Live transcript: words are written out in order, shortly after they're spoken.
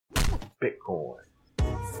Bitcoin.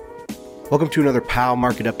 Welcome to another PoW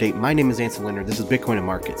Market Update. My name is Anson Linder. This is Bitcoin and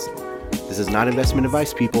Markets. This is not investment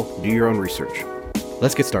advice, people. Do your own research.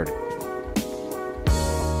 Let's get started.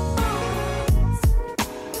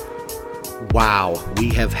 Wow, we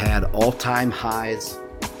have had all-time highs.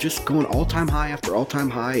 Just going all-time high after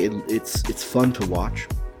all-time high. It's fun to watch.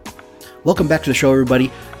 Welcome back to the show,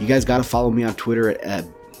 everybody. You guys got to follow me on Twitter at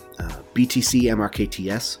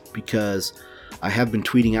BTCMRKTS because I have been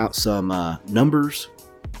tweeting out some numbers,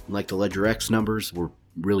 like the Ledger X numbers were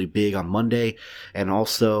really big on Monday, and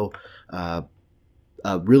also a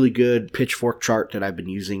really good pitchfork chart that I've been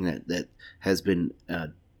using that has been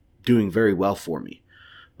doing very well for me.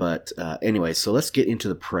 But anyway, so let's get into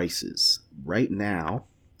the prices. Right now,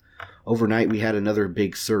 overnight we had another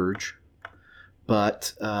big surge,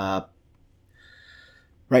 but right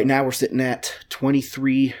now we're sitting at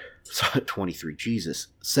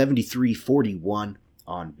 73.41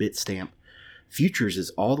 on Bitstamp. Futures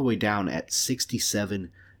is all the way down at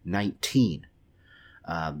 67.19.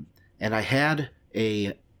 And I had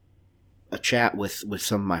a chat with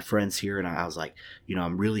some of my friends here, and I was like,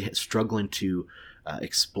 I'm really struggling to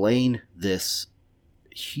explain this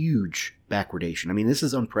huge backwardation. I mean, this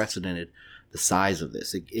is unprecedented, the size of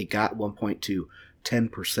this. It got 1.2,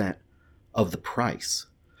 10% of the price.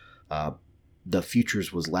 The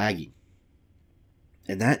futures was lagging.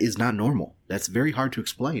 And that is not normal. That's very hard to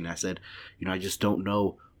explain. I said, I just don't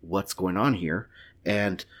know what's going on here.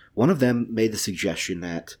 And one of them made the suggestion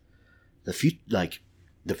that the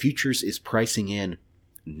futures is pricing in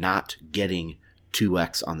not getting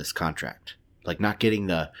 2x on this contract. Like not getting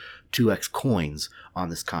the 2x coins on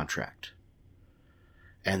this contract.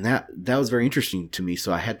 And that was very interesting to me,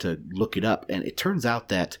 so I had to look it up. And it turns out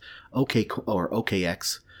that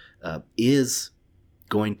OKX is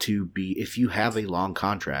going to be, if you have a long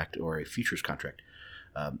contract or a futures contract,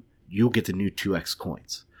 you'll get the new 2x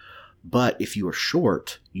coins. But if you are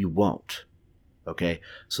short, you won't. Okay,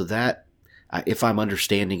 so that if I'm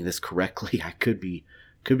understanding this correctly, I could be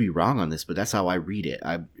wrong on this, but that's how I read it.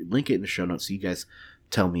 I link it in the show notes so you guys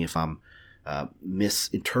tell me if I'm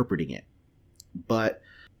misinterpreting it. But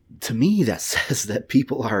to me, that says that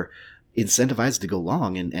people are incentivized to go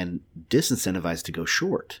long and disincentivized to go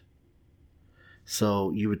short. So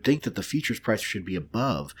you would think that the futures price should be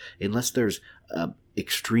above, unless there's an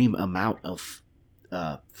extreme amount of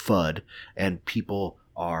FUD and people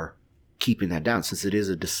are keeping that down, since it is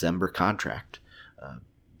a December contract.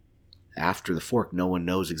 After the fork, no one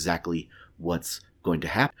knows exactly what's going to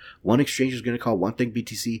happen. One exchange is going to call one thing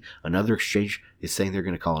BTC. Another exchange is saying they're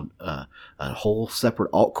going to call a whole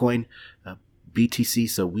separate altcoin BTC.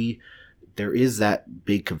 So there is that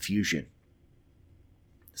big confusion.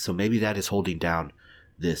 So maybe that is holding down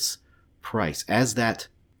this price. As that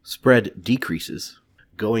spread decreases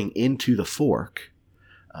going into the fork,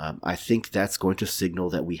 I think that's going to signal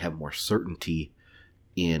that we have more certainty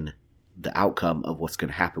in the outcome of what's going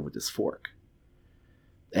to happen with this fork.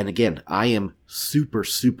 And again, I am super,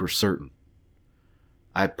 super certain.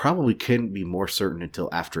 I probably couldn't be more certain until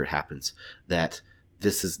after it happens that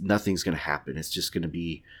nothing's going to happen. It's just going to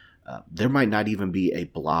be, there might not even be a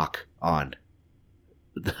block on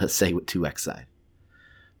the say with 2x side,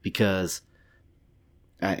 because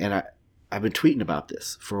I've been tweeting about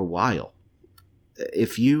this for a while.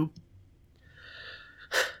 If you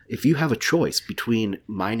have a choice between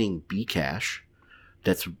mining Bcash,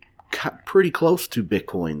 that's pretty close to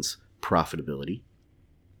Bitcoin's profitability,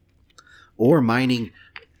 or mining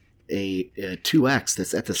a 2x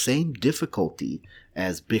that's at the same difficulty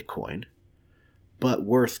as Bitcoin, but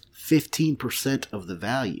worth 15% of the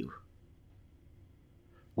value,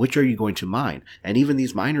 which are you going to mine? And even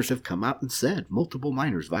these miners have come out and said, multiple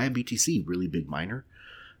miners via BTC, really big miner,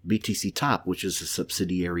 BTC Top, which is a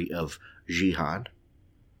subsidiary of Jihan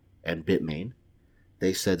and Bitmain.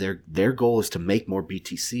 They said their goal is to make more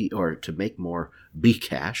BTC, or to make more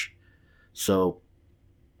Bcash. So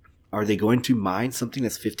are they going to mine something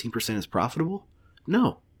that's 15% as profitable?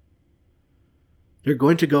 No. They're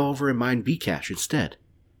going to go over and mine Bcash instead.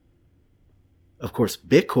 Of course,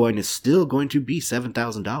 Bitcoin is still going to be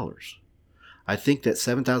 $7,000. I think that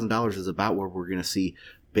 $7,000 is about where we're going to see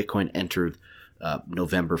Bitcoin enter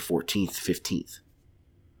November 14th, 15th.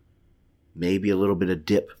 Maybe a little bit of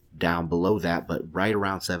dip down below that, but right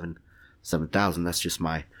around 7,000. That's just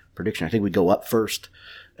my prediction. I think we go up first,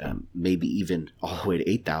 maybe even all the way to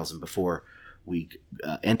 8,000 before we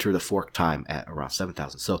enter the fork time at around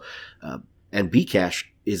 7,000. So, and Bcash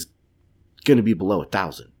is going to be below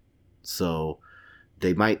 1,000. So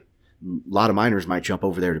a lot of miners might jump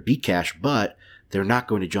over there to Bcash, but they're not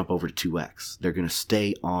going to jump over to 2x. They're going to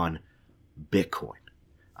stay on Bitcoin.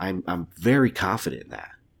 I'm very confident in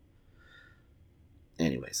that.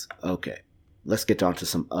 Anyways, okay. Let's get on to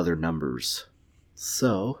some other numbers.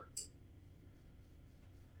 So,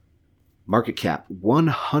 market cap,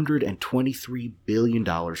 $123 billion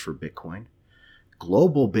for Bitcoin.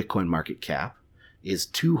 Global Bitcoin market cap is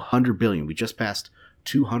 $200 billion. We just passed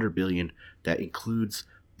 $200 billion. That includes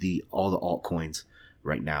all the altcoins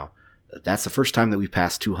right now. That's the first time that we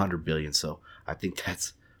passed $200 billion, so I think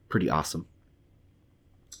that's pretty awesome.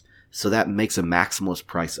 So that makes a maximalist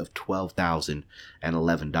price of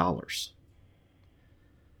 $12,011.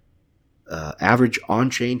 Average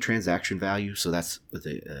on-chain transaction value, so that's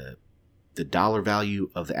the dollar value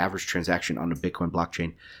of the average transaction on the Bitcoin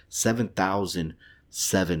blockchain,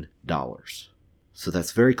 $7,007. So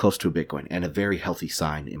that's very close to a Bitcoin and a very healthy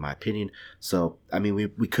sign, in my opinion. So, I mean,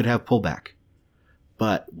 we could have pullback.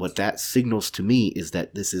 But what that signals to me is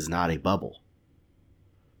that this is not a bubble.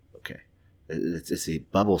 Okay. It's a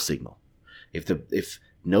bubble signal. If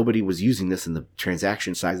nobody was using this and the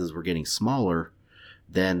transaction sizes were getting smaller,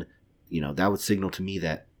 then that would signal to me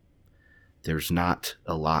that there's not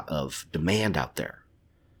a lot of demand out there,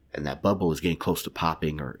 and that bubble is getting close to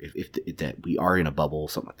popping, or if that we are in a bubble,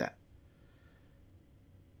 something like that.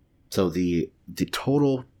 So the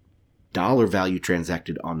total dollar value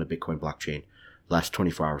transacted on the Bitcoin blockchain last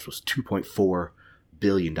 24 hours was $2.4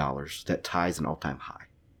 billion. That ties an all-time high.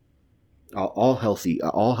 All healthy,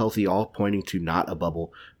 all pointing to not a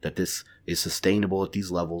bubble, that this is sustainable at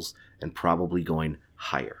these levels and probably going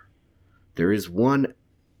higher. There is one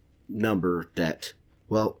number that,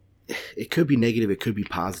 well, it could be negative, it could be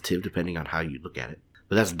positive, depending on how you look at it.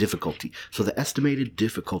 But that's difficulty. So the estimated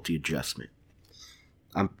difficulty adjustment.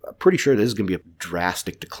 I'm pretty sure this is going to be a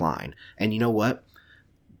drastic decline. And you know what?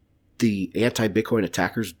 The anti-Bitcoin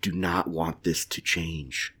attackers do not want this to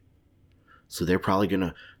change. So they're probably going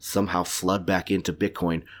to somehow flood back into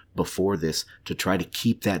Bitcoin before this to try to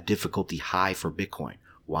keep that difficulty high for Bitcoin.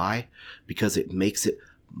 Why? Because it makes it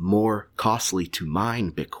more costly to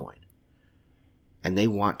mine Bitcoin. And they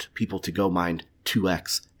want people to go mine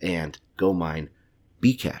 2x and go mine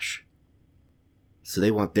Bcash. So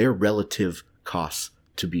they want their relative costs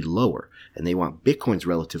to be lower, and they want Bitcoin's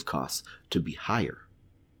relative costs to be higher.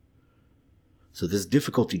 So this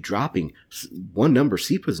difficulty dropping, one number,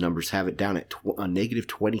 SEPA's numbers have it down at a negative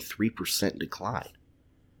 23% decline.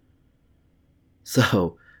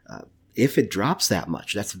 So if it drops that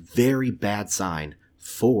much, that's a very bad sign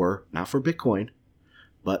not for Bitcoin,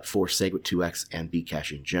 but for SegWit2x and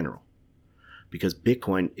Bcash in general. Because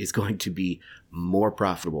Bitcoin is going to be more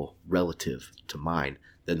profitable relative to mine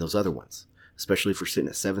than those other ones. Especially if we're sitting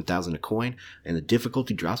at 7,000 a coin and the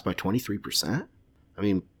difficulty drops by 23%. I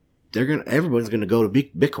mean, everyone's going to go to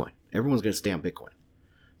Bitcoin. Everyone's going to stay on Bitcoin.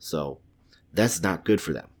 So that's not good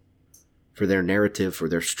for them. For their narrative, for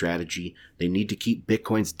their strategy, they need to keep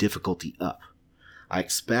Bitcoin's difficulty up. I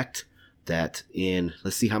expect that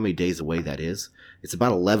let's see how many days away that is. It's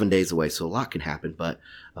about 11 days away, so a lot can happen. But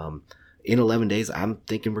in 11 days, I'm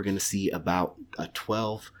thinking we're going to see about a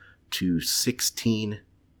 12 to 16,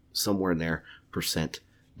 somewhere in there, percent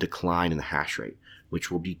decline in the hash rate,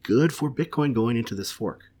 which will be good for Bitcoin going into this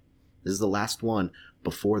fork. This is the last one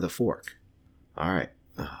before the fork. All right,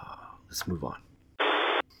 let's move on.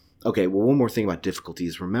 Okay, well, one more thing about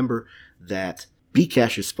difficulties. Remember that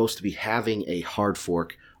Bcash is supposed to be having a hard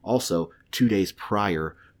fork also 2 days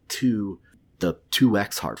prior to the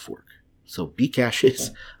 2x hard fork. So Bcash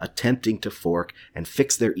is attempting to fork and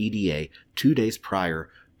fix their EDA 2 days prior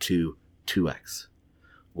to 2x.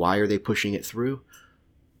 Why are they pushing it through?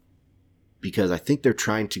 Because I think they're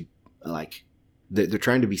trying to they're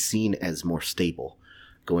trying to be seen as more stable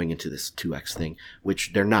going into this 2x thing,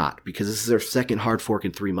 which they're not, because this is their second hard fork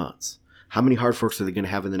in 3 months. How many hard forks are they going to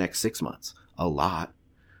have in the next 6 months? A lot.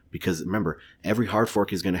 Because remember, every hard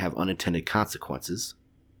fork is going to have unintended consequences.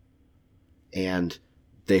 And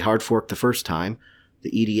they hard forked the first time.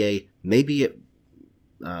 The EDA, maybe it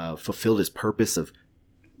fulfilled its purpose of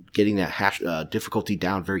getting that hash difficulty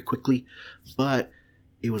down very quickly, but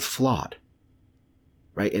it was flawed.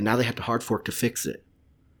 Right? And now they have to hard fork to fix it.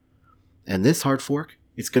 And this hard fork,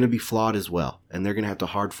 it's going to be flawed as well. And they're going to have to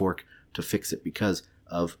hard fork to fix it because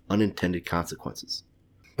of unintended consequences.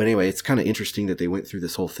 But anyway, it's kind of interesting that they went through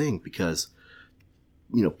this whole thing because,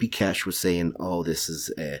 Bcash was saying, oh, this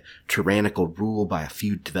is a tyrannical rule by a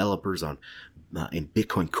few developers in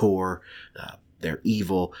Bitcoin Core. They're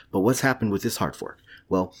evil. But what's happened with this hard fork?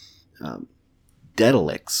 Well,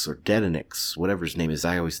 Dedalix or Dedanix, whatever his name is,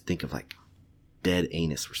 I always think of like Dead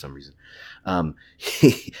Anus for some reason.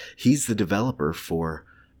 He's the developer for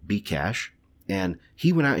Bcash, and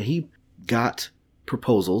he went out and he got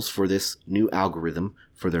proposals for this new algorithm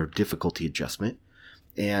for their difficulty adjustment.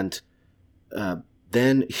 And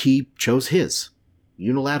then he chose his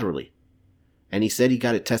unilaterally. And he said he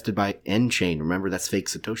got it tested by N-Chain. Remember, that's fake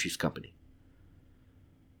Satoshi's company.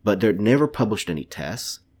 But they never published any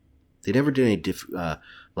tests. They never did any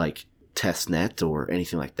like test net or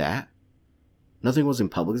anything like that. Nothing was in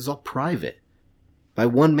public. It was all private by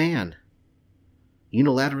one man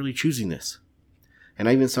unilaterally choosing this. And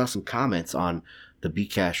I even saw some comments on the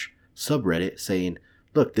Bcash subreddit saying,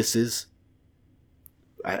 look, this is,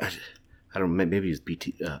 I don't know, maybe it's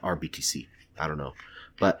RBTC. I don't know.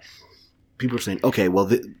 But people are saying, okay, well,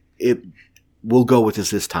 we'll go with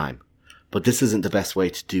this time. But this isn't the best way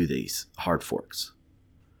to do these hard forks.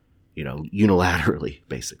 You know, unilaterally,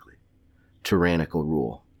 basically. Tyrannical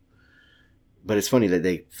rule. But it's funny that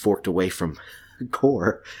they forked away from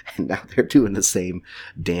Core and now they're doing the same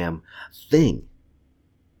damn thing.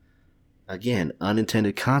 Again,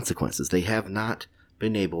 unintended consequences. They have not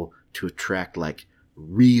been able to attract like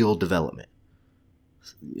real development.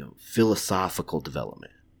 You know, philosophical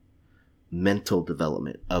development. Mental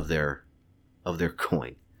development of their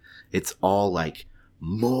coin. It's all like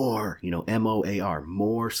more, you know, MOAR,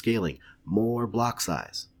 more scaling, more block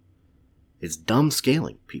size. It's dumb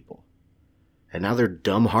scaling, people. And now they're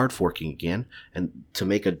dumb hard forking again, and to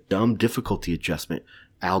make a dumb difficulty adjustment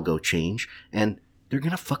algo change, and they're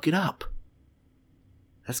going to fuck it up.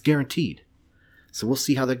 That's guaranteed. So we'll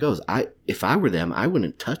see how that goes. If I were them, I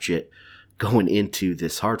wouldn't touch it going into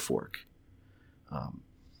this hard fork.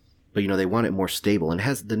 But, you know, they want it more stable. And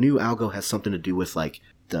the new algo has something to do with, like,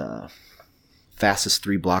 the fastest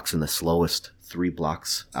 3 blocks and the slowest 3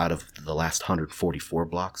 blocks out of the last 144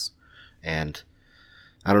 blocks. And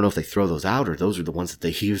I don't know if they throw those out or those are the ones that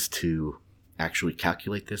they use to actually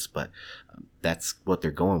calculate this, but that's what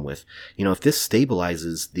they're going with. You know, if this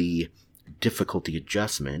stabilizes the difficulty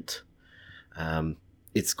adjustment,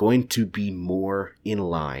 it's going to be more in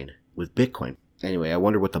line with Bitcoin. Anyway, I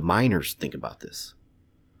wonder what the miners think about this.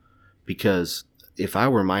 Because if I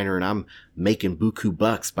were a miner and I'm making buku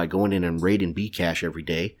bucks by going in and raiding Bcash every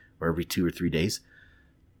day or every 2 or 3 days,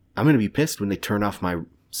 I'm going to be pissed when they turn off my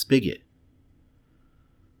spigot.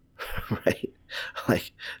 Right?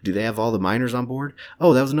 Like, do they have all the miners on board?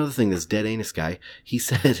 Oh, that was another thing. This Dead Anus guy, he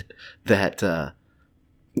said that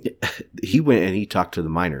he went and he talked to the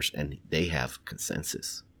miners and they have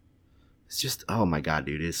consensus. It's just, oh my God,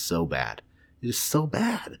 dude, it is so bad. It is so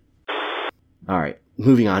bad. All right,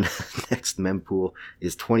 moving on. Next mempool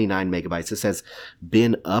is 29 megabytes. This has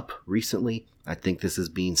been up recently. I think this is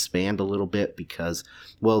being spammed a little bit because,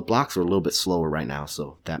 well, blocks are a little bit slower right now,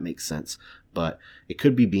 so that makes sense. But it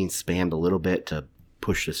could be being spammed a little bit to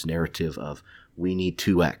push this narrative of we need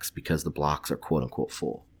 2x because the blocks are quote-unquote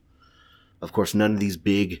full. Of course, none of these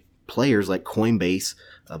big players like Coinbase,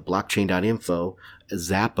 Blockchain.info,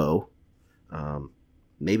 Zappo,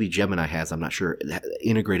 maybe Gemini has, I'm not sure,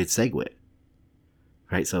 integrated SegWit.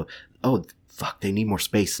 Right? So, oh, fuck, they need more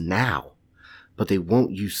space now. But they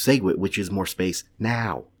won't use SegWit, which is more space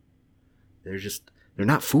now. They're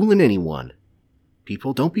not fooling anyone.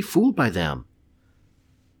 People, don't be fooled by them.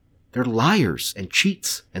 They're liars and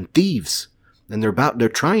cheats and thieves. And they're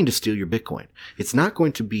trying to steal your Bitcoin. It's not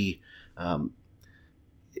going to be,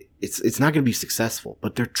 it's not going to be successful,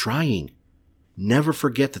 but they're trying. Never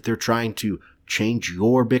forget that they're trying to change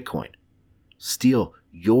your Bitcoin. Steal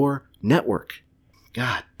your network.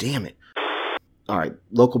 God damn it. All right.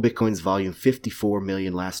 Local Bitcoins volume 54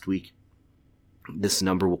 million last week. This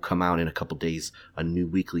number will come out in a couple days, a new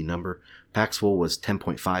weekly number. Paxful was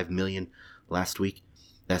 10.5 million last week.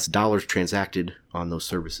 That's dollars transacted on those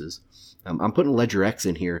services. I'm putting Ledger X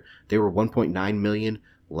in here. They were 1.9 million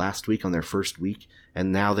last week on their first week,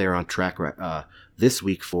 and now they're on track this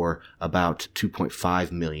week for about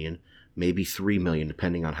 2.5 million, maybe 3 million,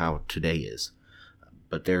 depending on how today is.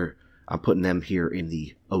 But I'm putting them here in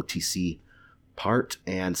the OTC part,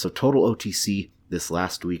 and so total OTC this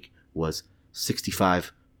last week was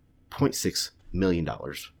 $65.6 million.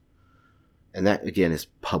 And that, again, is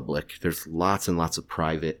public. There's lots and lots of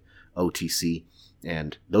private OTC,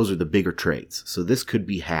 and those are the bigger trades. So this could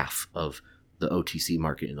be half of the OTC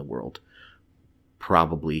market in the world.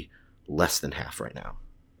 Probably less than half right now.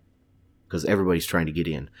 Because everybody's trying to get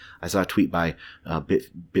in. I saw a tweet by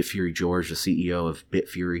Bitfury George, the CEO of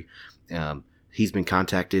Bitfury. He's been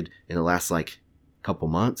contacted in the last, couple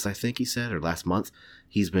months, I think he said, or last month.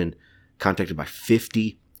 He's been contacted by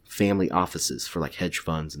 50 family offices for hedge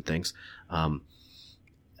funds and things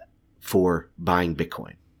for buying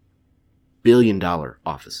Bitcoin. Billion-dollar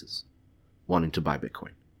offices wanting to buy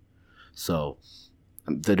Bitcoin. So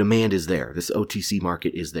the demand is there. This OTC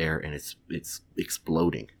market is there, and it's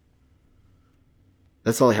exploding.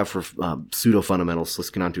 That's all I have for pseudo fundamentals. Let's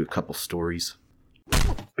get on to a couple stories.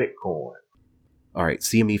 Bitcoin. All right,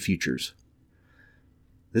 CME futures.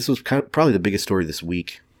 This was probably the biggest story this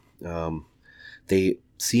week.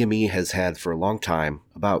 CME has had for a long time,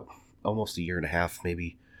 about almost a year and a half,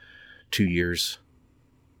 maybe 2 years.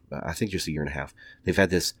 I think just a year and a half. They've had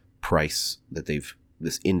this price that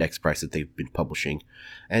this index price that they've been publishing,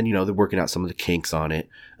 and they're working out some of the kinks on it.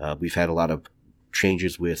 We've had a lot of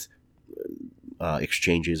changes with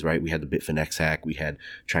exchanges, right? We had the Bitfinex hack, we had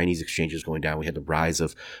Chinese exchanges going down, we had the rise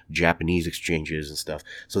of Japanese exchanges and stuff.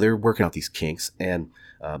 So they're working out these kinks, and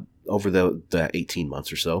over the 18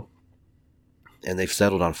 months or so, and they've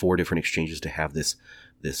settled on 4 different exchanges to have this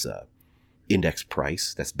index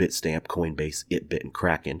price. That's Bitstamp, Coinbase, Itbit, and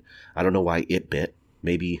Kraken. I don't know why Itbit.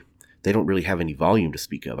 Maybe they don't really have any volume to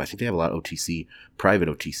speak of. I think they have a lot of OTC, private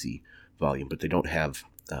OTC volume, but they don't have,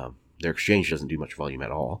 their exchange doesn't do much volume at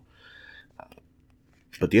all.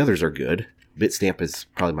 But the others are good. Bitstamp is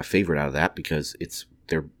probably my favorite out of that because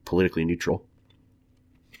they're politically neutral.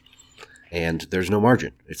 And there's no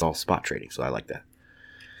margin. It's all spot trading, so I like that.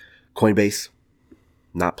 Coinbase,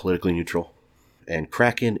 not politically neutral. And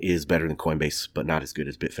Kraken is better than Coinbase, but not as good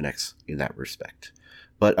as Bitfinex in that respect.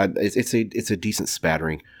 But it's a decent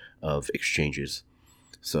spattering of exchanges.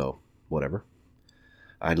 So, whatever.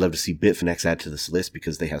 I'd love to see Bitfinex add to this list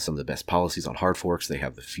because they have some of the best policies on hard forks. They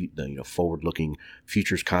have the forward-looking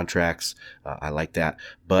futures contracts. I like that.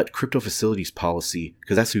 But Crypto Facilities policy,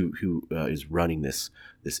 because that's who is running this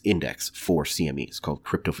index for CME. It's called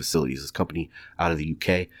Crypto Facilities. This company out of the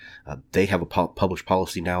UK. They have a published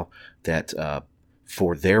policy now that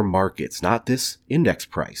for their markets, not this index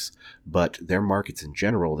price, but their markets in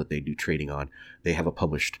general that they do trading on, they have a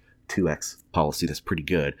published 2x policy that's pretty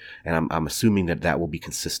good, and I'm assuming that will be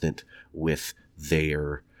consistent with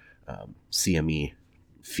their CME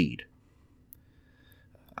feed.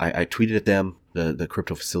 I tweeted at them, the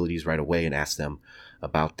Crypto Facilities, right away and asked them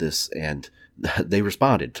about this, and they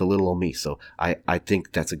responded to little old me. So I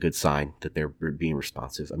think that's a good sign that they're being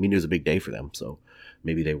responsive. I mean, it was a big day for them, so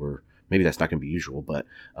maybe that's not going to be usual, but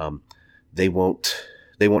they won't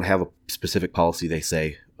have a specific policy, they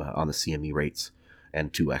say, on the CME rates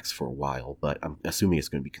and 2x for a while, but I'm assuming it's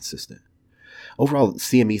going to be consistent. Overall, the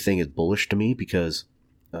CME thing is bullish to me because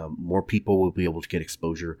more people will be able to get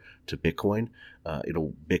exposure to Bitcoin.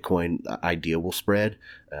 Bitcoin idea will spread.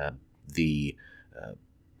 The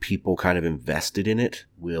people kind of invested in it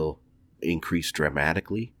will increase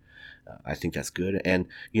dramatically. I think that's good. And,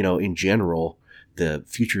 in general, the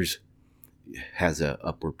futures has a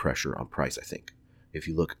upward pressure on price, I think. If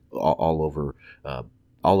you look all over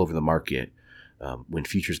the market, when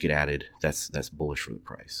futures get added, that's bullish for the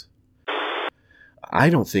price. I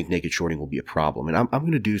don't think naked shorting will be a problem, and I'm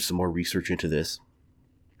going to do some more research into this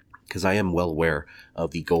because I am well aware of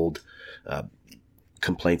the gold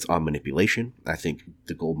complaints on manipulation. I think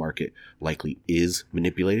the gold market likely is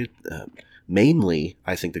manipulated. Mainly,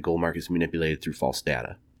 I think the gold market is manipulated through false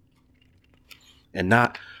data and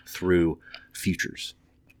not through futures,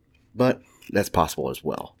 but that's possible as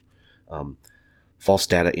well. False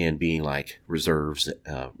data in being like reserves,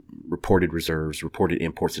 reported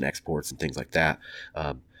imports and exports and things like that.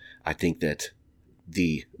 I think that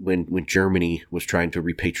when Germany was trying to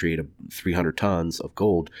repatriate 300 tons of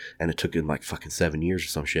gold and it took them like fucking 7 years or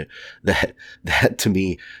some shit, that to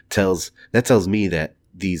me tells me that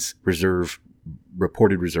these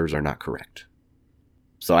reported reserves are not correct.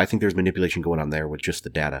 So I think there's manipulation going on there with just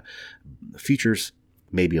the data. The futures,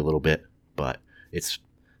 maybe a little bit, but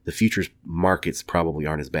the futures markets probably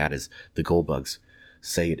aren't as bad as the gold bugs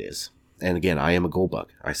say it is. And again, I am a gold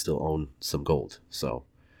bug. I still own some gold. So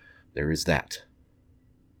there is that.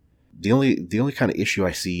 The only kind of issue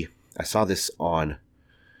I saw this on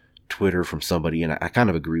Twitter from somebody, and I kind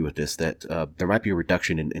of agree with this, that there might be a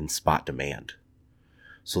reduction in spot demand.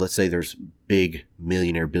 So let's say there's big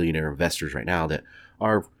billionaire investors right now that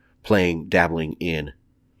are dabbling in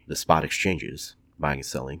the spot exchanges, buying and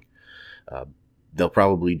selling. They'll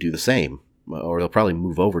probably do the same, or they'll probably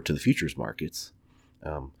move over to the futures markets.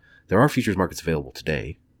 There are futures markets available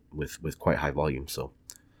today with quite high volume, so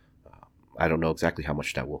I don't know exactly how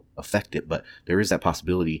much that will affect it, but there is that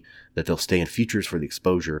possibility that they'll stay in futures for the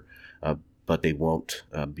exposure, but they won't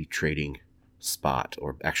be trading spot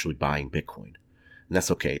or actually buying Bitcoin. And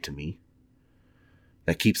that's okay to me.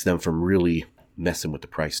 That keeps them from really messing with the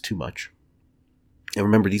price too much. And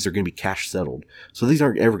remember, these are going to be cash settled. So these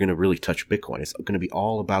aren't ever going to really touch Bitcoin. It's going to be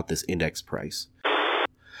all about this index price.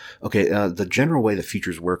 Okay, the general way the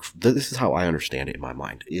futures work, this is how I understand it in my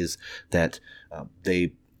mind, is that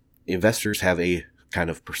investors have a kind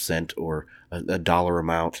of percent or a dollar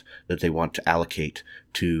amount that they want to allocate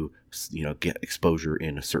to, get exposure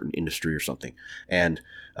in a certain industry or something. And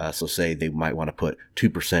so say they might want to put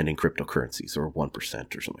 2% in cryptocurrencies or 1%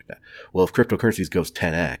 or something like that. Well, if cryptocurrencies goes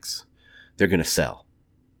 10x, they're going to sell.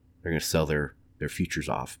 They're going to sell their futures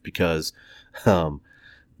off because,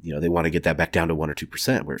 they want to get that back down to 1 or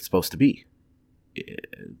 2% where it's supposed to be,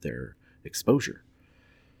 their exposure.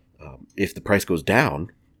 If the price goes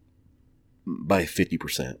down by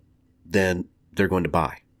 50%, then they're going to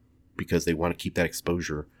buy because they want to keep that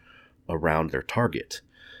exposure around their target.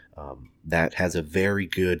 That has a very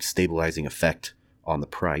good stabilizing effect on the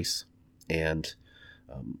price. And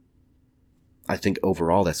I think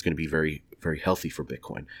overall that's going to be very, very healthy for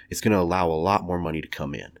Bitcoin. It's going to allow a lot more money to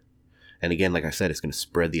come in. And again, like I said, it's going to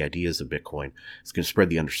spread the ideas of Bitcoin. It's going to spread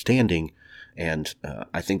the understanding. And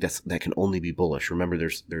I think that can only be bullish. Remember,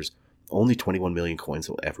 there's only 21 million coins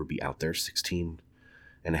that will ever be out there,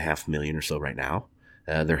 16.5 million or so right now.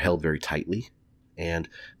 They're held very tightly. And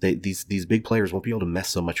these big players won't be able to mess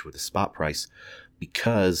so much with the spot price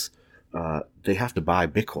because they have to buy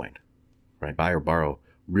Bitcoin, right? Buy or borrow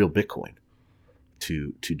real Bitcoin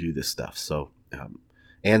to do this stuff. So,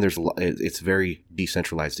 and it's very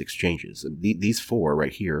decentralized exchanges. These 4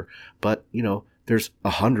 right here, but there's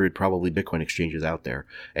 100 probably Bitcoin exchanges out there,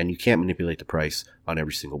 and you can't manipulate the price on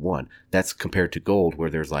every single one. That's compared to gold, where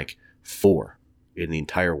there's like 4 in the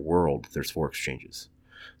entire world. There's 4 exchanges,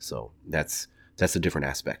 so that's a different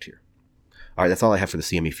aspect here. All right, that's all I have for the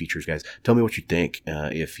CME features, guys. Tell me what you think.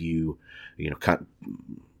 If you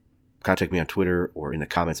contact me on Twitter or in the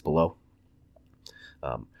comments below.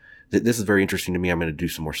 This is very interesting to me. I'm going to do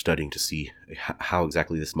some more studying to see how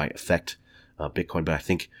exactly this might affect Bitcoin. But I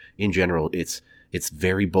think in general, it's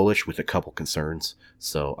very bullish with a couple concerns.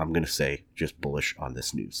 So I'm going to say just bullish on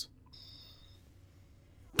this news.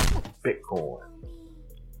 Bitcoin.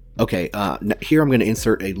 Okay, here I'm going to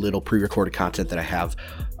insert a little pre-recorded content that I have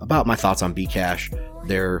about my thoughts on Bcash,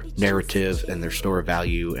 their narrative and their store of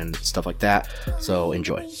value and stuff like that. So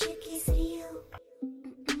enjoy.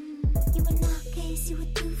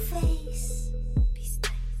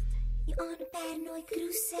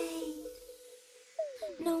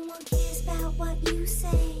 No one cares about what you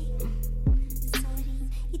say. Sorry,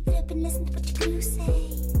 you trip and listen to what your crew say.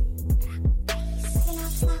 Your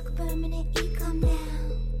life's like a permanent, you come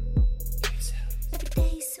down. Every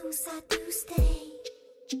day suicide Tuesday.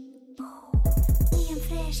 I'm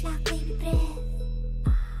fresh like baby breath.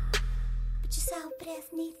 But your sour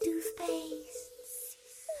breath need toothpaste.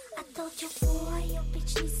 I told your boy your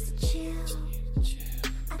bitch needs to chill.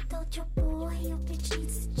 I told your boy your bitch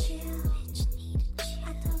needs to chill.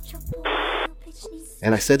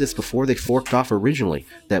 And I said this before they forked off originally,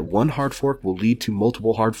 that one hard fork will lead to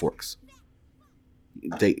multiple hard forks.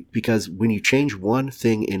 Because when you change one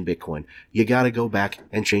thing in Bitcoin, you got to go back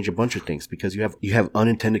and change a bunch of things because you have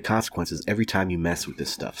unintended consequences every time you mess with this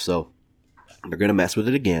stuff. So they're going to mess with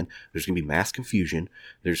it again. There's going to be mass confusion.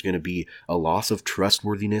 There's going to be a loss of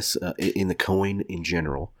trustworthiness in the coin in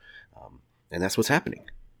general. And that's what's happening.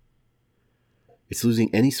 It's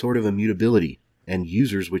losing any sort of immutability. And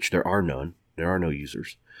users, which there are none, there are no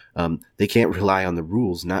users, they can't rely on the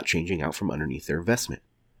rules not changing out from underneath their investment.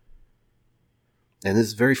 And this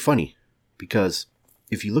is very funny because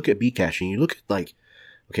if you look at Bcash and you look at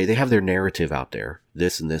okay, they have their narrative out there,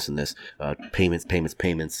 this and this and this, payments,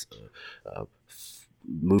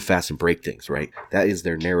 move fast and break things, right? That is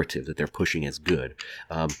their narrative that they're pushing as good.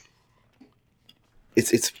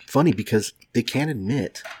 It's funny because they can't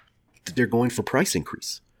admit that they're going for price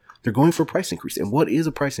increase. They're going for a price increase. And what is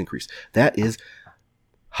a price increase? That is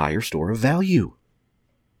higher store of value.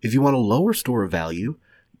 If you want a lower store of value,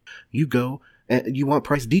 you go and you want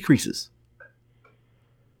price decreases.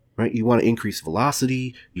 Right? You want to increase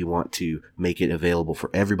velocity. You want to make it available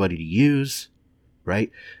for everybody to use.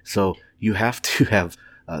 Right? So you have to have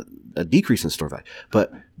a decrease in store value.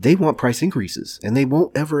 But they want price increases. And they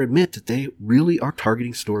won't ever admit that they really are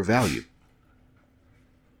targeting store value.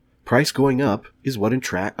 Price going up is what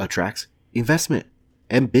attracts investment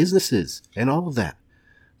and businesses and all of that.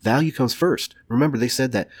 Value comes first. Remember, they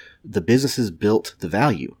said that the businesses built the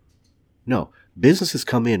value. No, businesses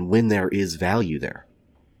come in when there is value there.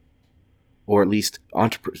 Or at least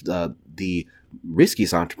the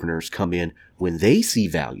riskiest entrepreneurs come in when they see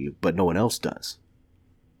value, but no one else does.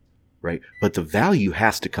 Right? But the value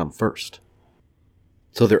has to come first.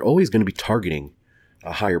 So they're always going to be targeting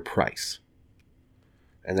a higher price.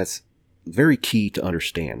 And that's very key to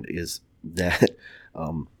understand is that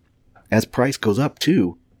as price goes up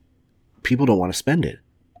too, people don't want to spend it.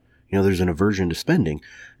 There's an aversion to spending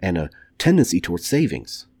and a tendency towards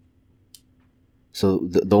savings. So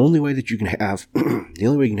the only way that you can have, the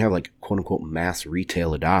only way you can have like quote unquote mass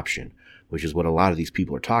retail adoption, which is what a lot of these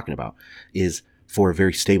people are talking about, is for a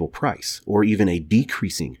very stable price or even a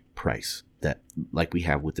decreasing price that like we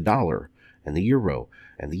have with the dollar and the euro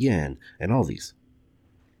and the yen and all these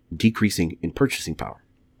decreasing in purchasing power,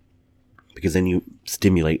 because then you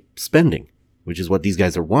stimulate spending, which is what these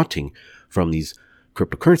guys are wanting from these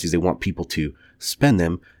cryptocurrencies. They want people to spend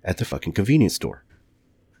them at the fucking convenience store.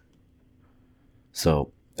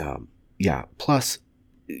 So, yeah, plus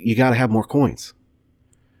you got to have more coins.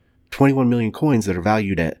 21 million coins that are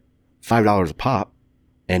valued at $5 a pop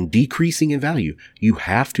and decreasing in value. You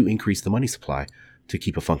have to increase the money supply to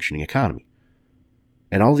keep a functioning economy.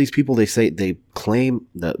 And all these people, they claim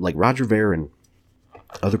that, like Roger Ver and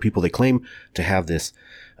other people, they claim to have this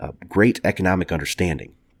great economic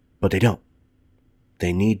understanding, but they don't.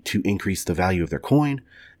 They need to increase the value of their coin.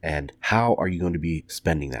 And how are you going to be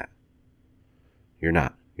spending that? You're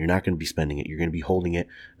not. You're not going to be spending it. You're going to be holding it.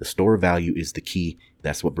 The store of value is the key.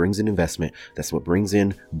 That's what brings in investment. That's what brings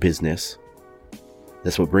in business.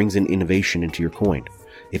 That's what brings in innovation into your coin.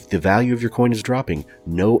 If the value of your coin is dropping,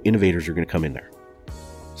 no innovators are going to come in there.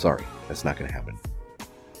 Sorry, that's not going to happen.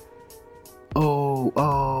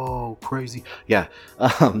 Oh, crazy. Yeah.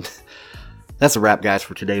 That's a wrap, guys,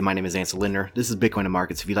 for today. My name is Ansel Lindner. This is Bitcoin and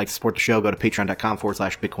Markets. If you'd like to support the show, go to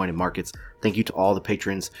patreon.com/Bitcoin and Markets. Thank you to all the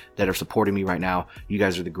patrons that are supporting me right now. You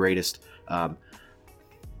guys are the greatest.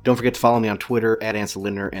 Don't forget to follow me on Twitter at Ansel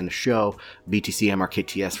Lindner and the show,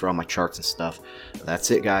 BTCMRKTS, for all my charts and stuff.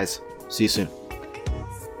 That's it, guys. See you soon.